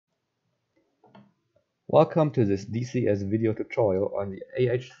Welcome to this DCS video tutorial on the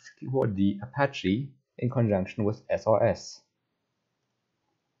AH-64D Apache in conjunction with SRS.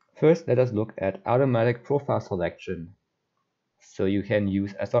 First, let us look at automatic profile selection, so you can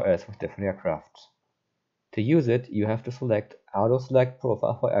use SRS with different aircraft. To use it, you have to select Auto Select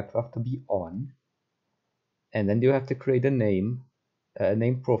Profile for aircraft to be on, and then you have to create a name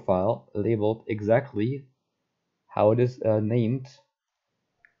profile labeled exactly how it is named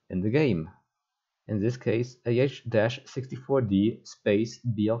in the game. In this case, AH-64D space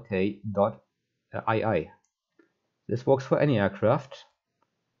blk.ii. This works for any aircraft,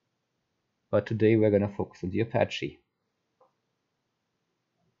 but today we're going to focus on the Apache.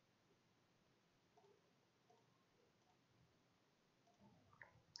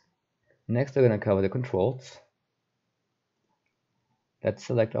 Next, we're going to cover the controls. Let's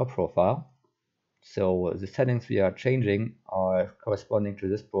select our profile. So the settings we are changing are corresponding to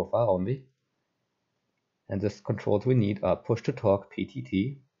this profile only. And the controls we need are push to talk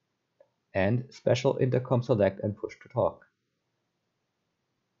PTT and special intercom select and push to talk.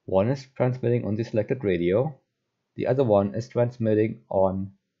 One is transmitting on the selected radio, the other one is transmitting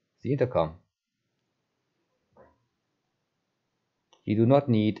on the intercom. You do not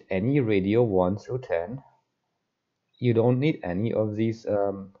need any radio 1 through 10. You don't need any of these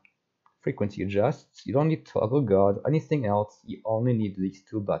frequency adjusts. You don't need toggle guard or anything else. You only need these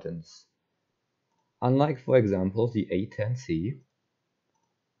two buttons. Unlike, for example, the A10C,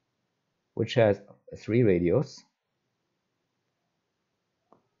 which has 3 radios,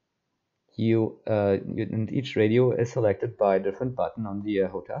 and each radio is selected by a different button on the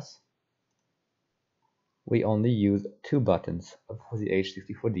HOTAS. We only use 2 buttons for the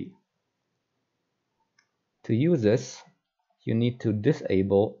AH-64D. To use this, you need to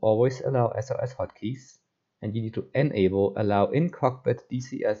disable Always Allow SRS hotkeys, and you need to enable Allow in-cockpit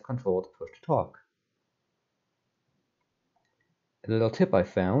DCS controlled push to talk. A little tip I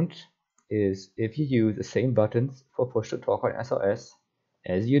found is if you use the same buttons for push to talk on SRS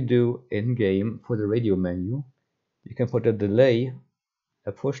as you do in game for the radio menu, you can put a delay,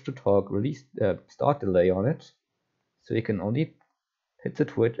 a push to talk release start delay on it, so you can only hit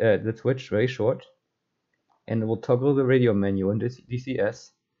the switch very short, and it will toggle the radio menu in this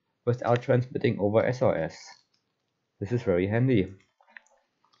DCS without transmitting over SRS. This is very handy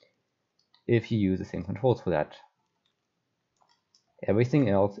if you use the same controls for that. Everything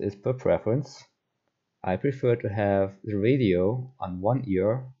else is per preference. I prefer to have the radio on one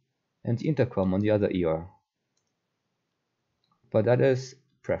ear and the intercom on the other ear. But that is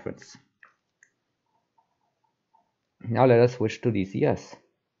preference. Now let us switch to DCS.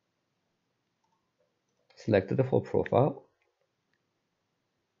 Select the default profile.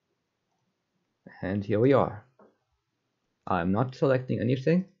 And here we are. I'm not selecting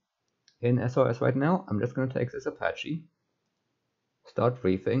anything in SRS right now. I'm just going to take this Apache, start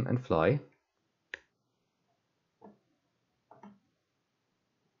briefing and fly.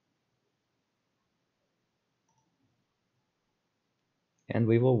 And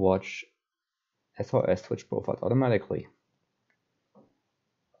we will watch SRS switch profiles automatically.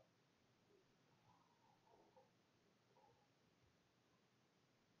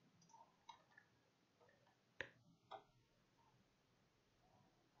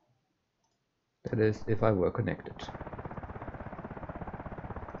 That is, if I were connected.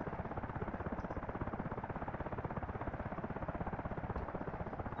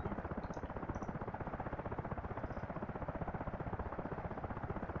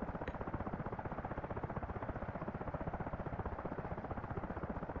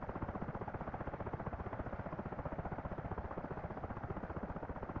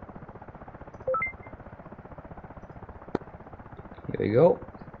 Here we go.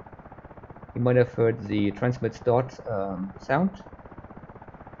 You might have heard the transmit start sound.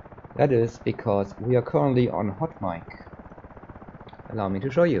 That is because we are currently on hot mic. Allow me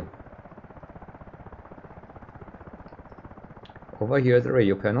to show you. Over here is the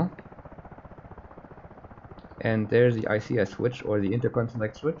radio panel. And there's the ICS switch or the intercom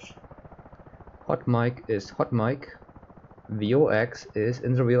select switch. Hot mic is hot mic. VOX is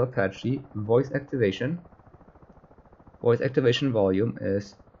in the real Apache voice activation. Voice activation volume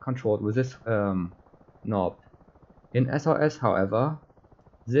is controlled with this knob. In SRS, however,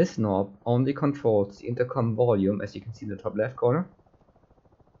 this knob only controls the intercom volume, as you can see in the top left corner.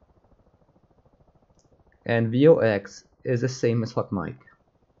 And VOX is the same as hot mic.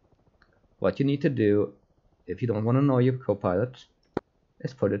 What you need to do, if you don't want to annoy your copilot,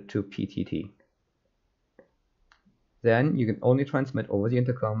 is put it to PTT. Then you can only transmit over the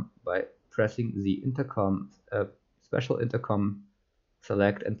intercom by pressing the intercom special intercom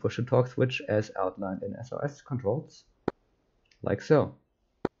select and push to talk switch as outlined in SRS controls, like so.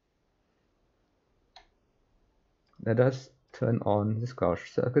 Let us turn on the SCARS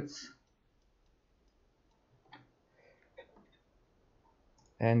circuits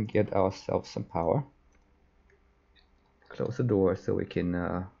and get ourselves some power. Close the door so we can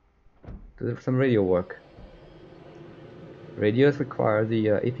do some radio work. Radios require the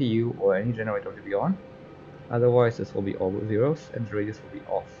APU or any generator to be on, otherwise this will be all zeros and the radios will be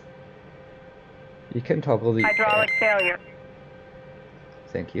off. You can toggle the hydraulic failure.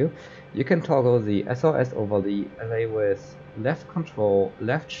 Thank you. You can toggle the SRS over the LA with left control,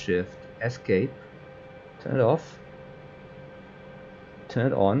 left shift, escape, turn it off, turn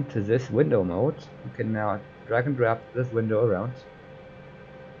it on to this window mode. You can now drag and drop this window around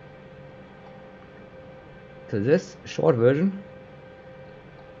to this short version,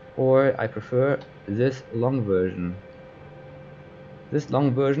 or I prefer this long version. This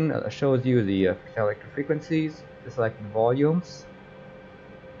long version shows you the selected frequencies, the selected volumes,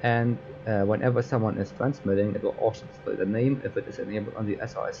 and whenever someone is transmitting, it will also display the name if it is enabled on the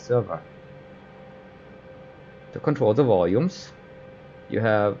SRS server. To control the volumes, you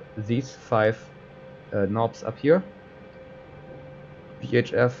have these 5 knobs up here: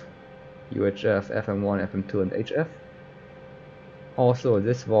 VHF, UHF, FM1, FM2, and HF. Also,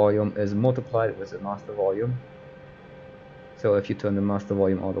 this volume is multiplied with the master volume. So if you turn the master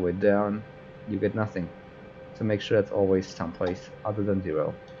volume all the way down, you get nothing. So make sure it's always someplace other than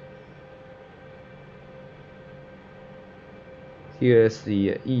 0. Here is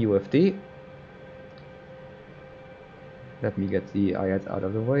the Eufd. Let me get the ayats out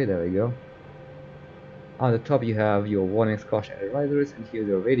of the way, there we go. On the top you have your warnings, caution, and advisories, and here are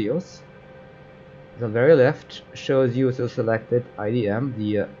your radios. The very left shows you the selected IDM,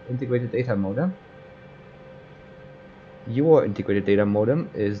 the integrated data modem. Your integrated data modem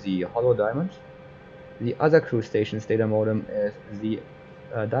is the hollow diamond. The other crew station's data modem is the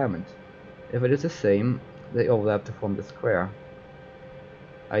diamond. If it is the same, they overlap to form the square.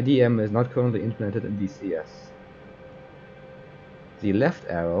 IDM is not currently implemented in DCS. The left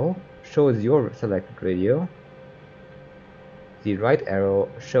arrow shows your selected radio. The right arrow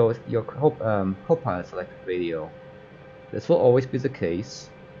shows your co-pilot selected radio. This will always be the case.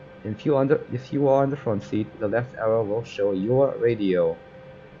 If you are on the front seat, the left arrow will show your radio.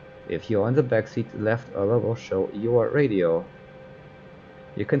 If you are on the back seat, the left arrow will show your radio.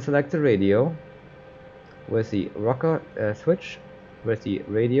 You can select the radio with the rocker switch, with the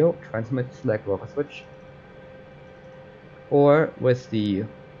radio transmit select rocker switch, or with the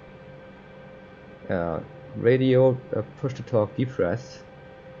radio push to talk depress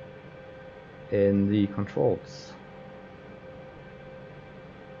in the controls.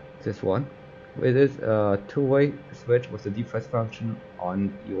 This one. It is a two-way switch with the depress function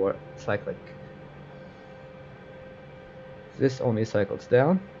on your cyclic. This only cycles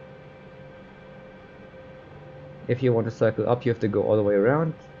down. If you want to cycle up, you have to go all the way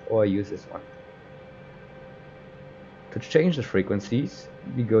around or use this one. To change the frequencies,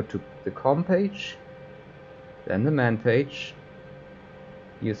 we go to the COM page, then the man page.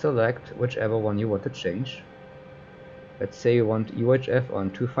 You select whichever one you want to change. Let's say you want UHF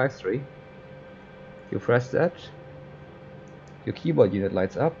on 253. You press that, your keyboard unit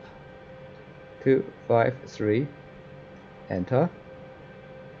lights up, 253, enter,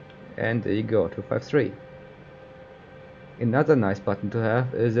 and there you go, 253. Another nice button to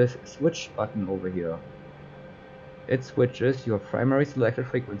have is this switch button over here. It switches your primary selected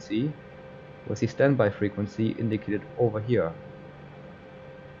frequency with the standby frequency indicated over here.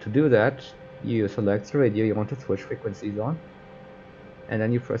 To do that, you select the radio you want to switch frequencies on, and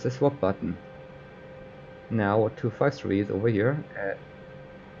then you press the swap button. Now 253 is over here,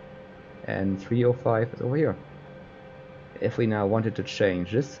 and 305 is over here. If we now wanted to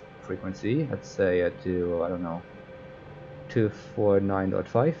change this frequency, let's say to, I don't know,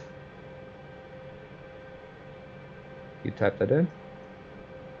 249.5, you type that in.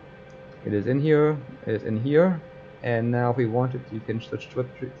 It is in here, it is in here, and now if we wanted, you can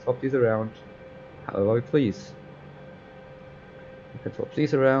swap these around however you please. You can swap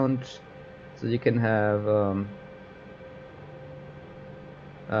these around, so you can have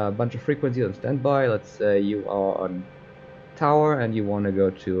a bunch of frequencies on standby. Let's say you are on tower and you want to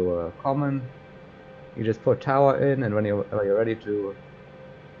go to common. You just put tower in, and when you're ready to,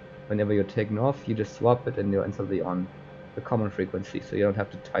 whenever you're taking off, you just swap it and you're instantly on the common frequency, so you don't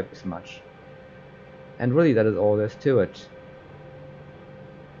have to type as much. And really, that is all there is to it.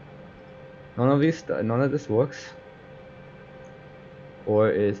 None of this works, or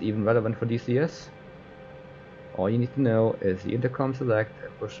is even relevant for DCS. All you need to know is the intercom select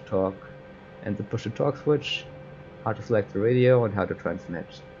and push to talk, and the push to talk switch, how to select the radio and how to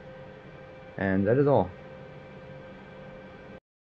transmit. And that is all.